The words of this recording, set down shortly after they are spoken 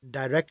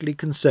directly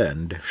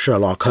concerned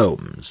Sherlock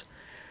Holmes.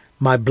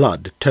 My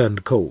blood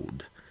turned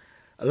cold.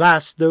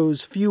 Alas,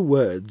 those few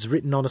words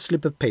written on a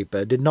slip of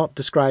paper did not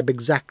describe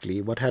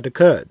exactly what had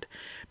occurred.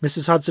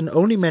 Mrs. Hudson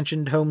only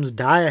mentioned Holmes'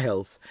 dire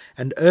health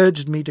and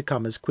urged me to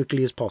come as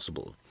quickly as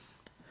possible.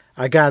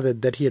 I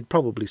gathered that he had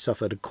probably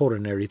suffered a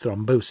coronary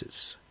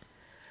thrombosis.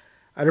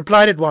 I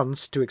replied at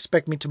once to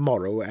expect me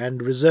tomorrow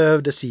and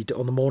reserved a seat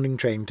on the morning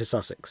train to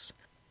Sussex.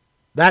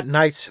 That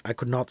night I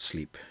could not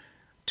sleep.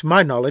 To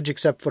my knowledge,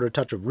 except for a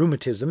touch of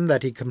rheumatism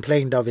that he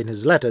complained of in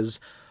his letters,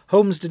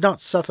 Holmes did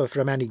not suffer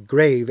from any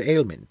grave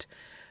ailment.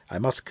 I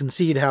must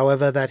concede,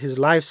 however, that his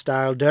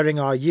lifestyle during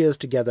our years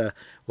together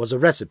was a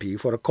recipe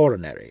for a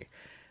coronary.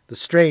 The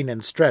strain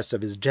and stress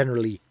of his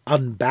generally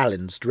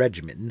unbalanced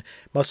regimen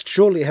must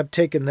surely have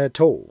taken their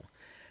toll.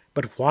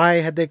 But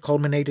why had they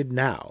culminated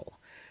now?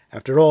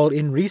 After all,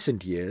 in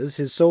recent years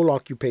his sole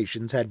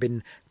occupations had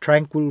been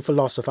tranquil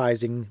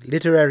philosophizing,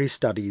 literary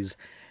studies,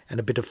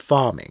 and a bit of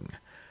farming.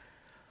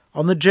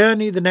 On the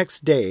journey the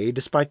next day,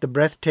 despite the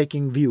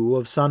breathtaking view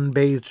of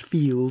sun-bathed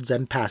fields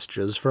and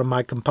pastures from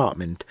my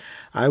compartment,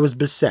 I was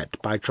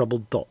beset by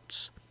troubled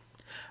thoughts.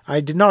 I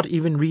did not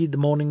even read the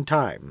Morning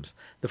Times,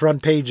 the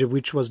front page of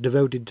which was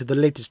devoted to the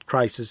latest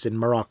crisis in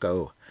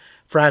Morocco.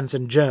 France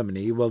and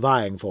Germany were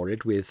vying for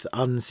it with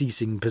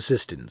unceasing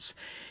persistence.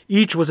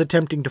 Each was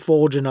attempting to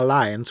forge an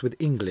alliance with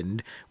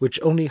England, which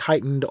only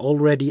heightened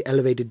already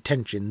elevated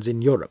tensions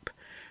in Europe.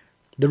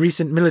 The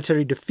recent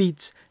military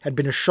defeats had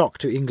been a shock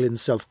to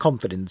England's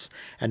self-confidence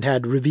and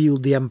had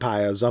revealed the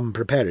Empire's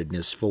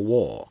unpreparedness for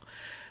war.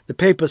 The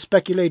paper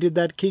speculated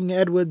that King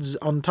Edward's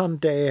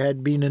Entente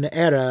had been an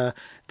error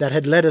that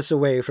had led us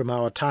away from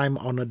our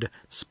time-honoured,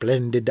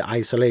 splendid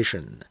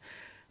isolation.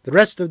 The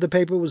rest of the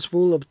paper was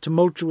full of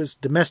tumultuous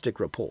domestic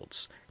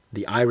reports,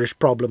 the Irish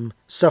problem,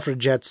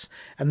 suffragettes,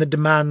 and the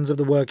demands of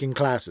the working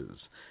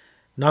classes.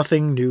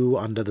 Nothing new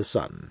under the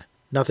sun.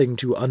 Nothing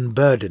to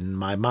unburden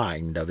my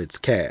mind of its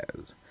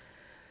cares.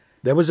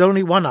 There was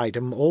only one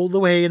item all the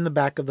way in the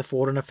back of the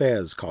Foreign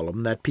Affairs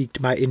column that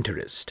piqued my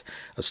interest,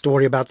 a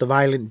story about the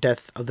violent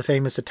death of the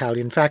famous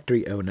Italian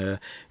factory owner,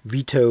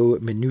 Vito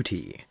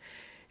Minuti.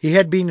 He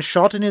had been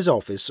shot in his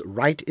office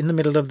right in the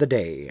middle of the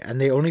day,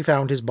 and they only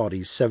found his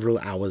body several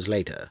hours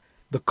later.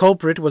 The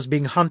culprit was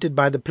being hunted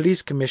by the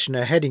police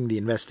commissioner heading the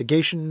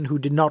investigation, who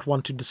did not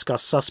want to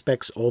discuss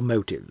suspects or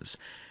motives.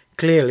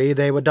 Clearly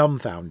they were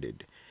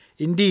dumbfounded.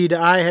 Indeed,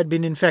 I had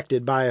been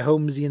infected by a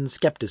Holmesian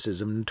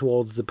scepticism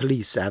towards the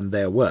police and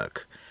their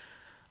work.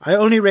 I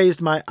only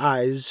raised my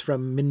eyes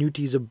from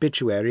Minuti's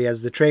obituary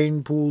as the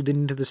train pulled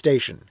into the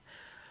station.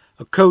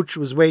 A coach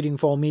was waiting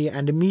for me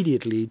and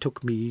immediately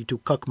took me to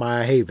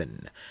Cuckmire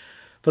Haven.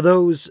 For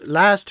those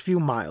last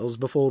few miles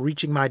before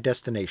reaching my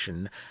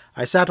destination,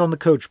 I sat on the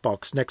coach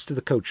box next to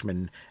the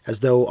coachman, as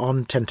though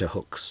on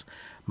tenterhooks.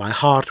 My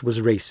heart was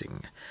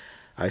racing.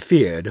 I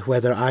feared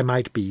whether I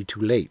might be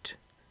too late.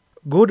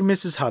 Good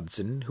Mrs.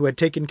 Hudson, who had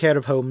taken care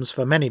of Holmes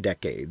for many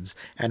decades,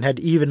 and had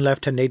even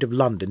left her native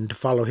London to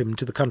follow him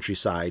to the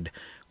countryside,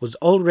 was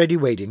already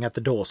waiting at the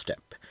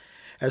doorstep.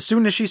 As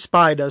soon as she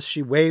spied us,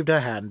 she waved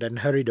her hand and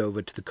hurried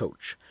over to the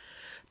coach.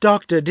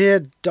 "Doctor,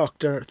 dear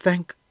doctor,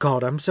 thank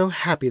God, I'm so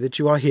happy that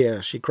you are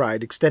here," she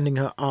cried, extending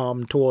her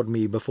arm toward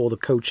me before the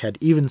coach had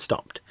even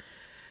stopped.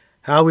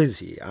 "How is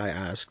he?" I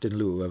asked in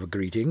lieu of a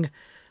greeting.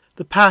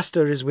 "The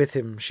pastor is with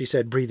him," she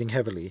said, breathing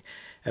heavily.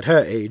 At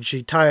her age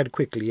she tired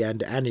quickly,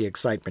 and any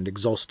excitement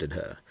exhausted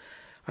her.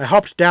 I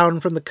hopped down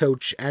from the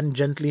coach and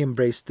gently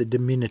embraced the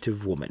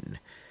diminutive woman.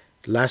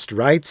 "Last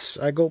rites?"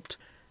 I gulped.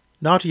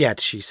 "Not yet,"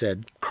 she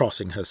said,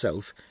 crossing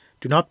herself.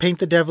 "Do not paint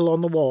the devil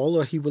on the wall,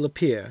 or he will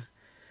appear.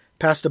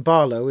 Pastor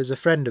Barlow is a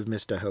friend of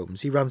Mr.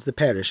 Holmes. He runs the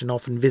parish and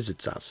often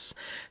visits us.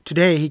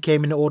 Today he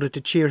came in order to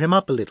cheer him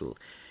up a little.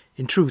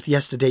 In truth,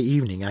 yesterday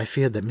evening I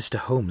feared that Mr.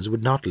 Holmes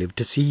would not live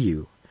to see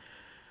you."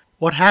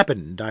 "What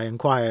happened?" I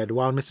inquired,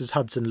 while Mrs.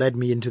 Hudson led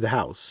me into the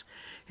house.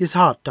 "His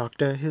heart,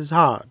 doctor, his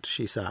heart,"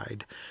 she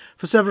sighed.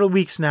 "For several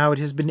weeks now it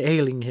has been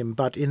ailing him,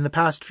 but in the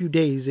past few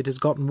days it has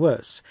gotten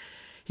worse.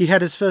 He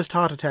had his first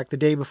heart attack the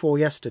day before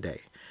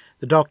yesterday.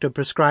 The doctor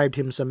prescribed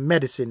him some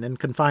medicine and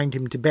confined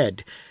him to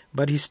bed,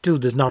 but he still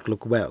does not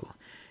look well.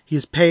 He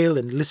is pale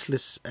and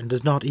listless and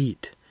does not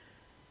eat."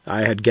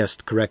 I had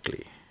guessed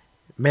correctly.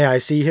 "May I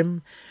see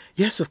him?"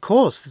 "Yes, of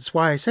course. That's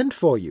why I sent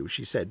for you,"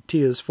 she said,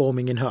 tears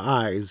forming in her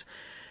eyes.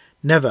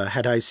 Never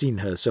had I seen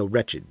her so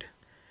wretched.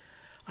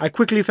 I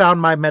quickly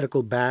found my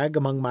medical bag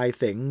among my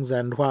things,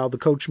 and while the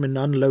coachman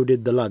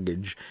unloaded the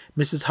luggage,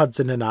 Mrs.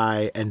 Hudson and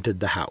I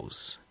entered the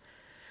house.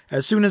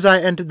 As soon as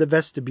I entered the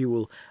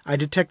vestibule, I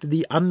detected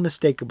the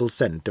unmistakable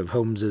scent of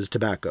Holmes's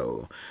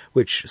tobacco,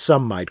 which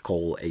some might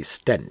call a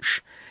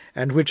stench,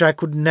 and which I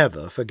could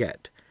never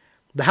forget.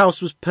 The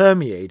house was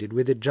permeated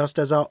with it just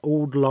as our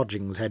old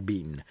lodgings had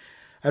been.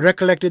 I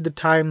recollected the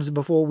times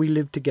before we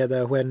lived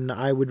together when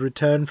I would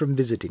return from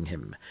visiting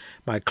him.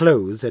 My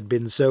clothes had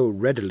been so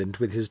redolent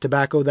with his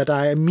tobacco that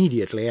I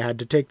immediately had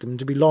to take them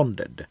to be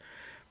laundered.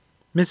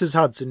 Mrs.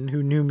 Hudson,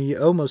 who knew me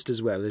almost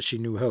as well as she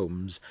knew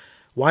Holmes,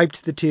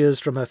 wiped the tears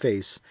from her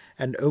face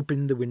and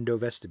opened the window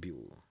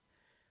vestibule.